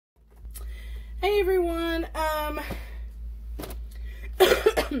Hey everyone,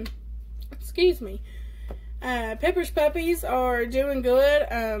 excuse me. Pepper's puppies are doing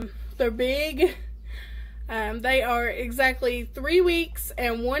good. They're big. They are exactly 3 weeks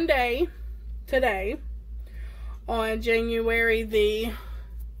and 1 day today on January the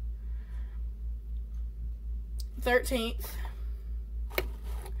 13th.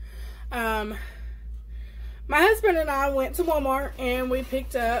 My husband and I went to Walmart and we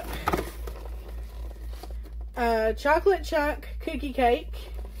picked up a chocolate chunk cookie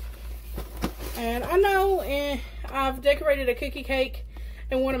cake. And I know I've decorated a cookie cake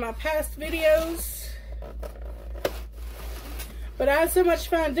in one of my past videos, but I had so much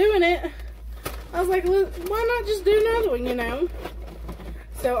fun doing it, I was like, why not just do another one, you know?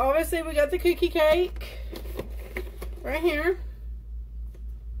 So obviously we got the cookie cake right here.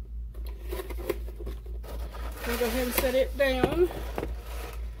 I'm gonna go ahead and set it down.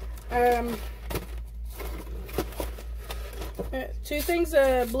 Two things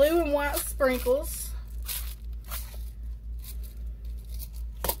of blue and white sprinkles.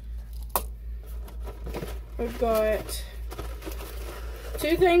 We've got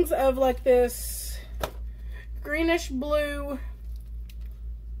 2 things of like this greenish blue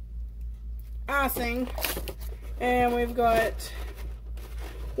icing, and we've got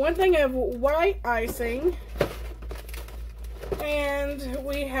 1 thing of white icing, and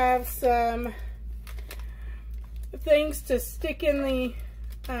we have some things to stick in the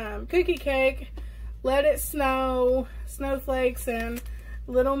cookie cake. Let it snow, snowflakes, and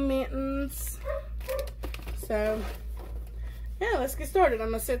little mittens. So yeah, let's get started.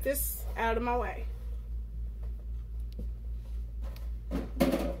 I'm gonna set this out of my way.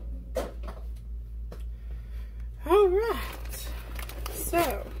 All right,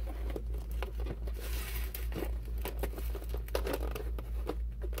 so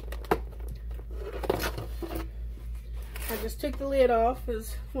I just took the lid off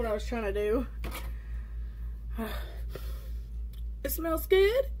is what I was trying to do. It smells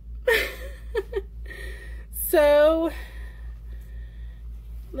good. So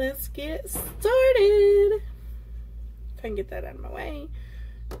let's get started. If I can get that out of my way.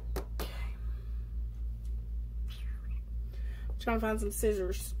 Okay. I'm trying to find some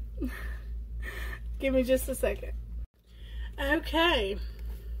scissors. Give me just a second. Okay.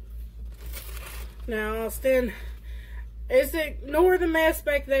 Now I'll stand. Ignore the mess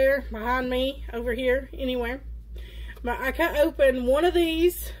back there behind me, over here, anywhere. But I cut open one of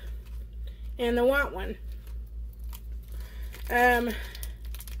these and the white one. Trying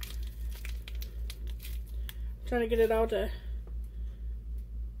to get it all to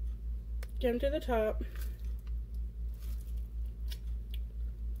come to the top.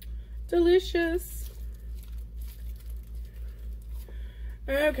 Delicious.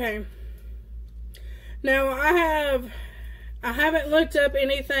 Okay. Now I haven't looked up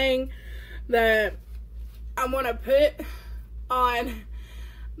anything that I want to put on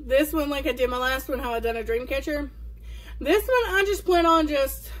this one like I did my last one, how I done a dream catcher. This one I just plan on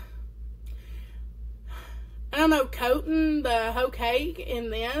just, I don't know, coating the whole cake in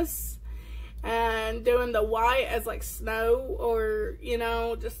this and doing the white as like snow, or, you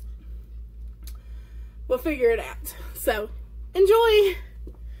know, just, we'll figure it out. So enjoy.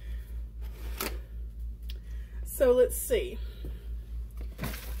 So let's see.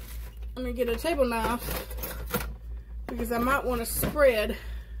 Let me get a table knife because I might want to spread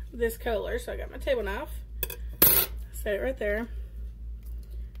this color. So I got my table knife. Set it right there.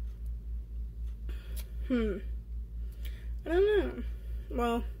 I don't know.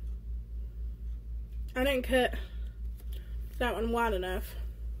 Well, I didn't cut that one wide enough.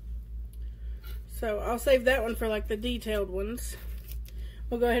 So I'll save that one for like the detailed ones.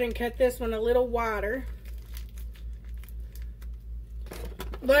 We'll go ahead and cut this one a little wider.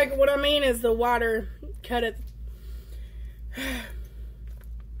 Like, what I mean is the wider cut it.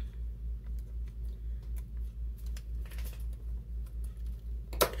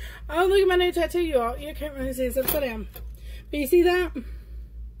 Oh, look at my new tattoo, y'all. You can't really see, it's upside down. But you see that?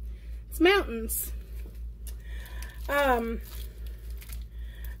 It's mountains. Me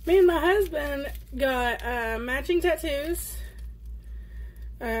and my husband got matching tattoos.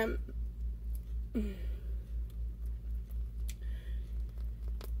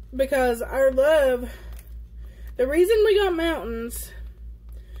 Because our love, the reason we got mountains,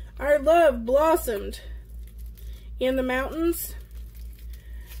 our love blossomed in the mountains.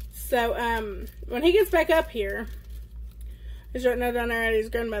 So, when he gets back up here, he's right now down there at his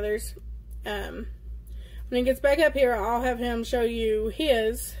grandmother's. When he gets back up here, I'll have him show you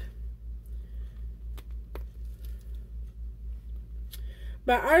his.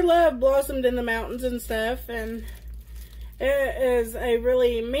 But our love blossomed in the mountains and stuff, and it is a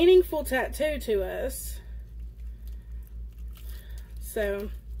really meaningful tattoo to us. So,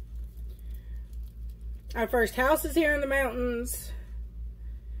 our first house is here in the mountains,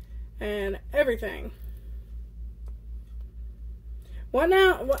 and everything. What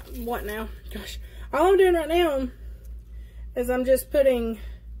now? What now? Gosh. All I'm doing right now is I'm just putting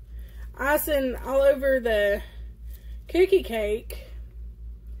icing all over the cookie cake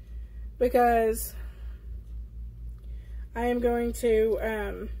because I am going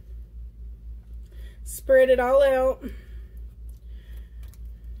to spread it all out.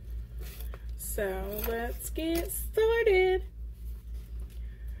 So let's get started.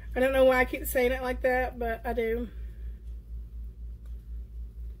 I don't know why I keep saying it like that, but I do.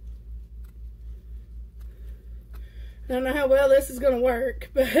 I don't know how well this is going to work,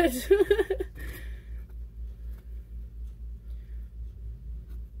 but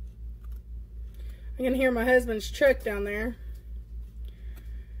I can hear my husband's truck down there.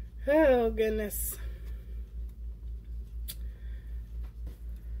 Oh, goodness.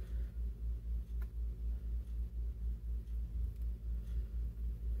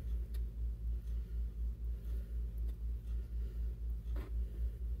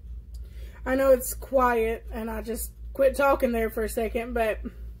 I know it's quiet, and I just quit talking there for a second, but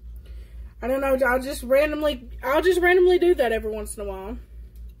I don't know. I'll just randomly do that every once in a while.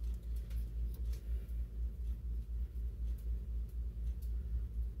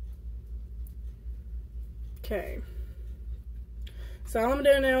 Okay. So all I'm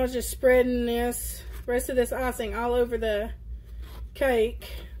doing now is just spreading this rest of this icing all over the cake,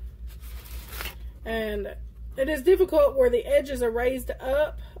 and it is difficult where the edges are raised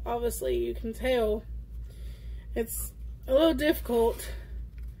up. Obviously, you can tell it's a little difficult,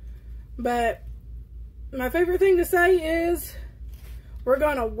 but my favorite thing to say is we're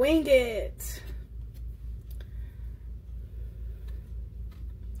gonna wing it.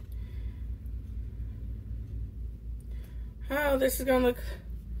 Oh, this is gonna look,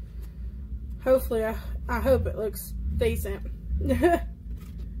 hopefully, I hope it looks decent.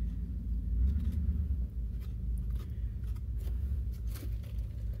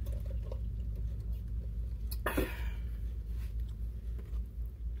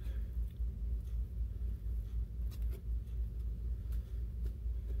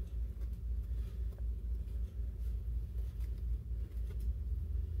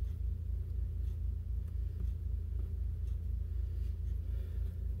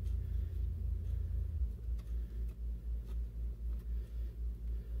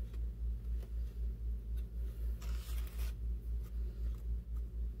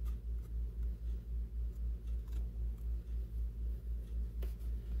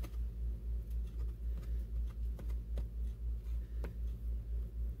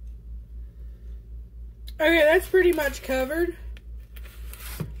 Okay, that's pretty much covered.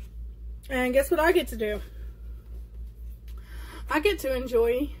 And guess what I get to do? I get to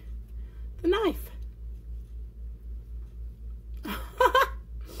enjoy the knife.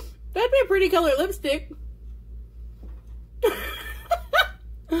 That'd be a pretty color lipstick.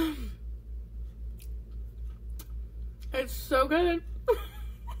 It's so good. Oh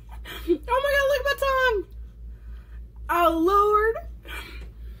my God, look at my tongue. Oh Lord.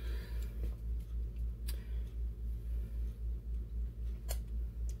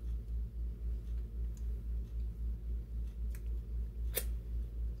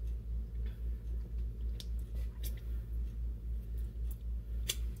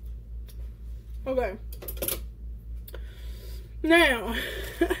 Okay. Now,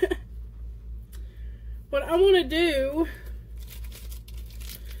 what I want to do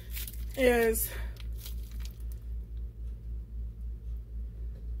is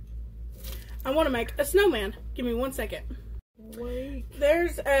I want to make a snowman. Give me 1 second. Wait.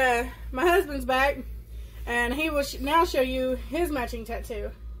 There's my husband's back, and he will now show you his matching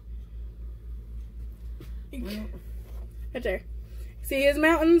tattoo. Right there. See his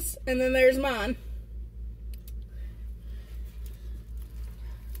mountains, and then there's mine.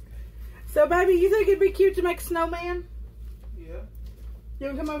 So, baby, you think it'd be cute to make a snowman? Yeah. You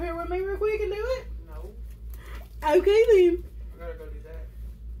want to come over here with me real quick and do it? No. Okay, then. I gotta go do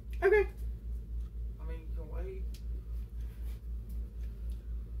that. Okay. I mean, you can wait.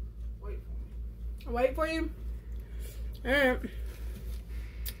 Wait for me. I'll wait for you. Alright.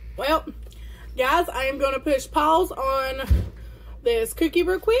 Well, guys, I am going to push pause on this cookie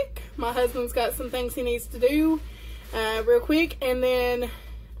real quick. My husband's got some things he needs to do real quick, and then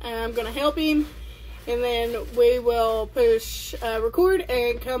I'm going to help him, and then we will push record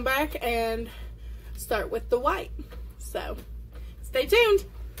and come back and start with the white. So, Stay tuned.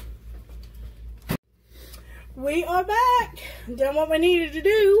 We are back. Done what we needed to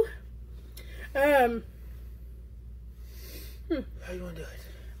do. How you want to do it?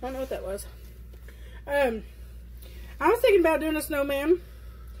 I don't know what that was. I was thinking about doing a snowman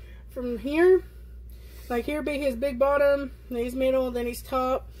from here. Like here be his big bottom, then his middle, then his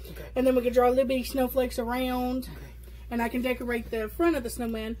top. Okay. And then we could draw little bitty snowflakes around. Okay. And I can decorate the front of the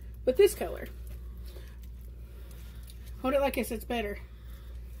snowman with this color. Hold it like this, it's better.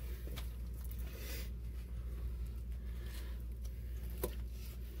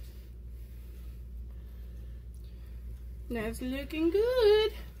 That's looking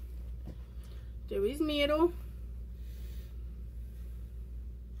good. Do his middle.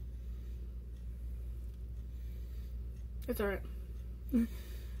 It's alright.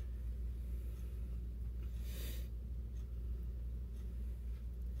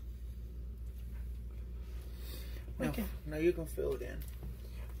 Okay. Now you can fill it in.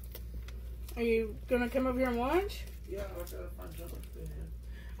 Are you gonna come over here and watch? Yeah, I gotta find something to fill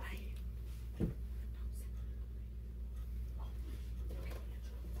in.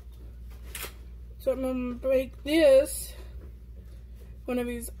 So I'm gonna make this one of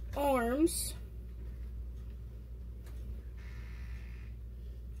his arms.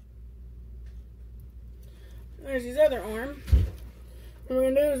 There's his other arm. What we're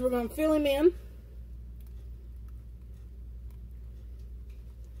gonna do is we're gonna fill him in.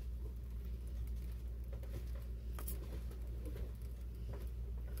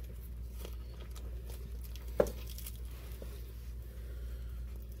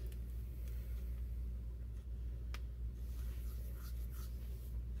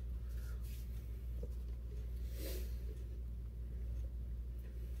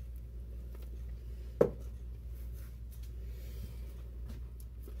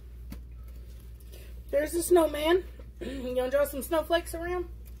 There's the snowman. You gonna draw some snowflakes around?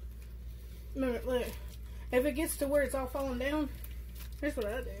 Look, look. If it gets to where it's all falling down, here's what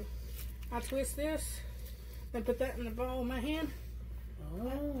I do. I twist this, then put that in the ball of my hand.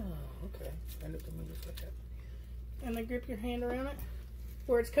 Oh, okay. Send it to me just like that. And then grip your hand around it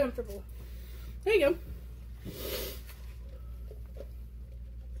where it's comfortable. There you go.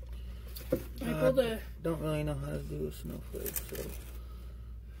 I pull the... Don't really know how to do a snowflake, so...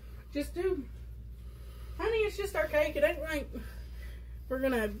 Just do... Honey, it's just our cake. It ain't like we're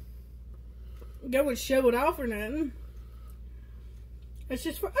gonna go and show it off or nothing. It's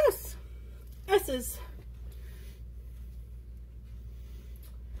just for us. Us's.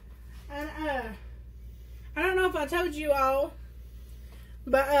 And I don't know if I told you all,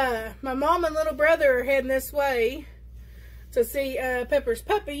 but my mom and little brother are heading this way to see Pepper's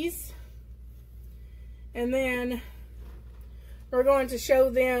puppies. And then we're going to show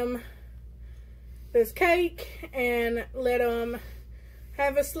them this cake and let them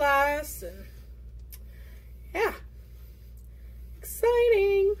have a slice, and yeah,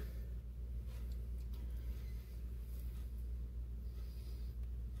 exciting.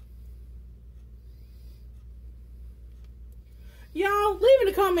 Y'all, leave in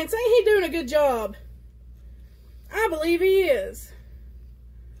the comments, ain't he doing a good job? I believe he is.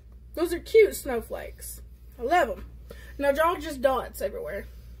 Those are cute snowflakes. I love them. Now draw just dots everywhere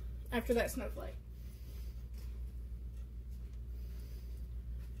after that snowflake.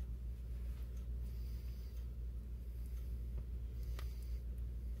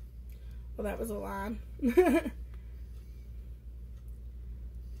 Well, that was a line. You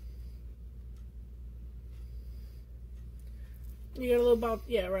got a little bald,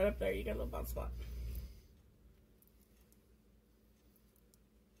 yeah, right up there. You got a little bald spot.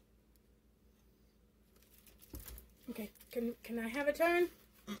 Okay, can I have a turn?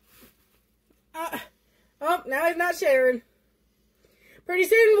 Oh, now he's not sharing. Pretty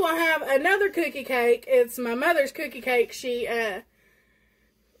soon we'll have another cookie cake. It's my mother's cookie cake. She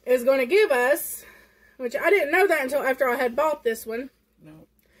is going to give us, which I didn't know that until after I had bought this one. No,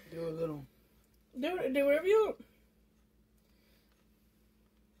 do a little. Do whatever you want.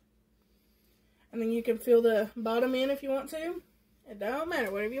 And then you can fill the bottom in if you want to. It don't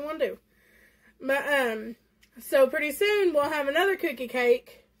matter, whatever you want to do. But, so pretty soon we'll have another cookie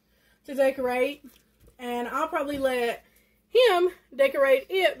cake to decorate. And I'll probably let him decorate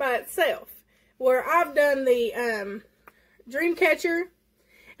it by itself. Where I've done the dream catcher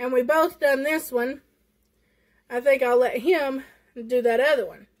and we both done this one, I think I'll let him do that other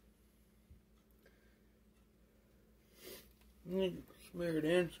one. You need to smear it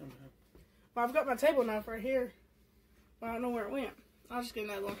in somehow. Well, I've got my table knife right here. But I don't know where it went. I'll just get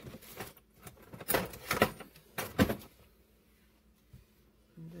another one.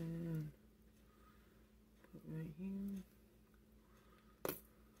 And then put right here.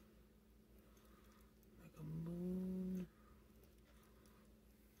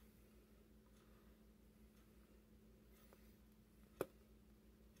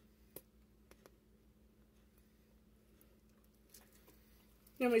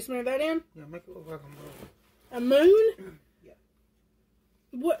 You want me to smear that in? Yeah, make it look like a A moon. moon? Yeah.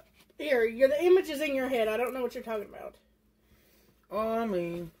 What? Here, the image is in your head. I don't know what you're talking about. Oh, I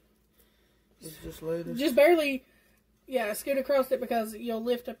mean, it's just latest. Just barely, yeah, scoot across it because you'll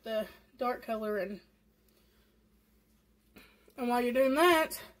lift up the dark color. And while you're doing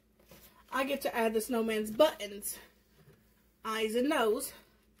that, I get to add the snowman's buttons. Eyes and nose.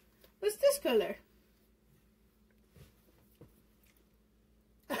 What's this color?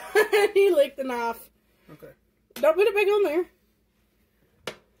 He licked the knife. Okay. Don't put it back on there.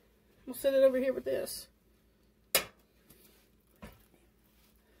 We'll set it over here with this.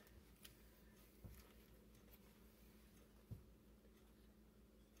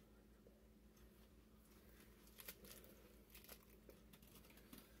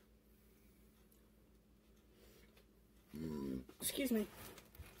 Excuse me.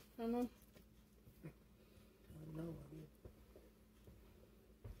 I don't know. No,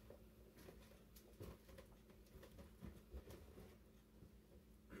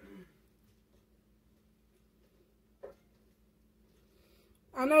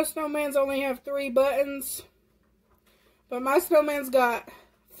 I know snowmans only have 3 buttons, but my snowman's got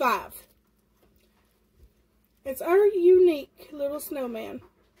 5. It's our unique little snowman.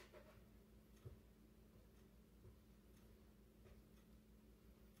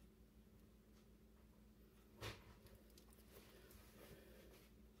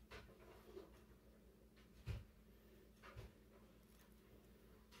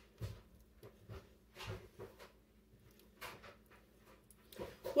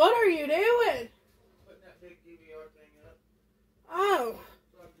 What are you doing? Putting that big DVR thing up. Oh.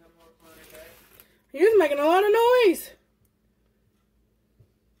 So I can have more fun today. He was making a lot of noise.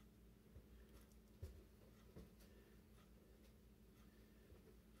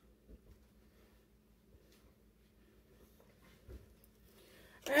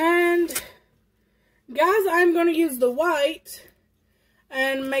 And guys, I'm going to use the white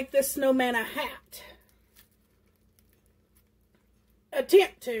and make this snowman a hat.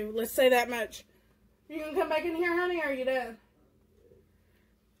 Attempt to, let's say that much. You gonna come back in here, honey, or are you done?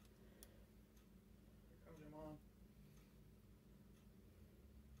 Comes your mom.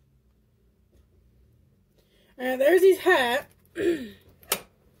 Alright, there's his hat.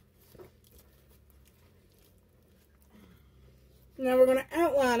 Now we're gonna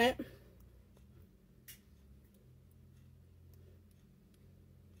outline it.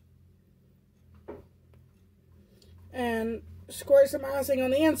 And squirt some icing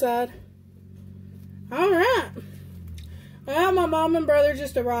on the inside. Alright. Well, my mom and brother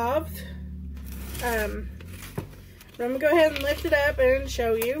just arrived. I'm going to go ahead and lift it up and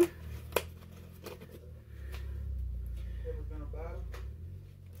show you. Ever been a battle?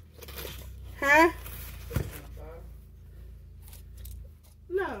 Huh? Ever been a battle?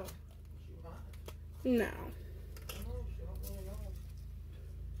 No. She might. No. I don't know. She don't really know.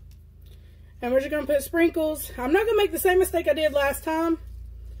 And we're just going to put sprinkles. I'm not going to make the same mistake I did last time.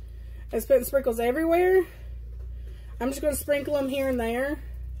 As putting sprinkles everywhere. I'm just going to sprinkle them here and there.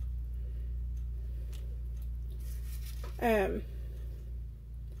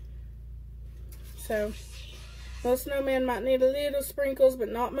 So, most snowmen might need a little sprinkles, but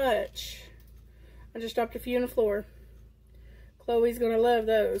not much. I just dropped a few on the floor. Chloe's going to love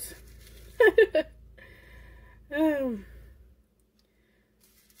those.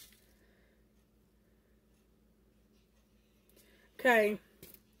 Okay.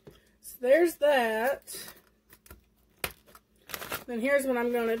 So there's that. Then here's what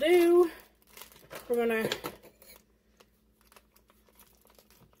I'm going to do. We're going to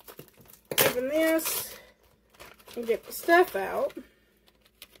open this and get the stuff out.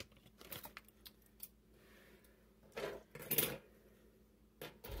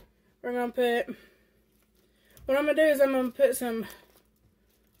 We're going to put, what I'm going to do is I'm going to put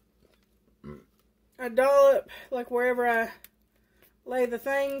a dollop, like wherever I lay the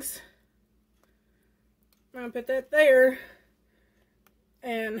things. I'm going to put that there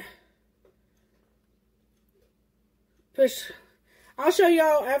and push. I'll show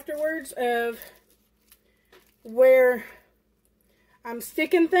y'all afterwards of where I'm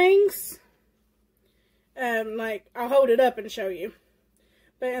sticking things. Like, I'll hold it up and show you.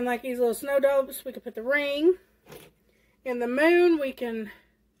 But in like these little snow dollops, we can put the ring. In the moon, we can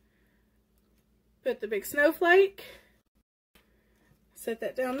put the big snowflake. Set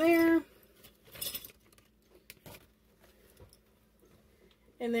that down there.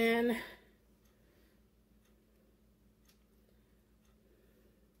 And then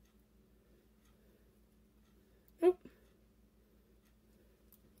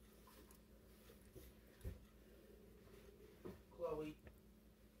Chloe.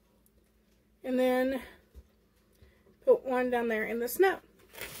 And then put one down there in the snow.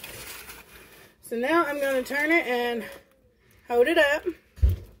 So now I'm going to turn it and hold it up.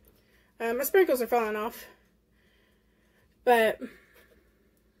 My sprinkles are falling off. But,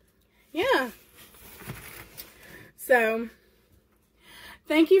 yeah. So,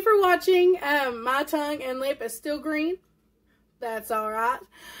 thank you for watching. My tongue and lip is still green. That's alright.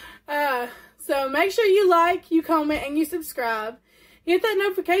 So, make sure you like, you comment, and you subscribe. Hit that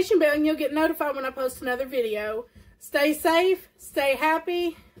notification bell and you'll get notified when I post another video. Stay safe, stay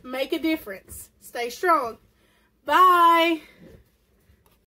happy, make a difference. Stay strong. Bye.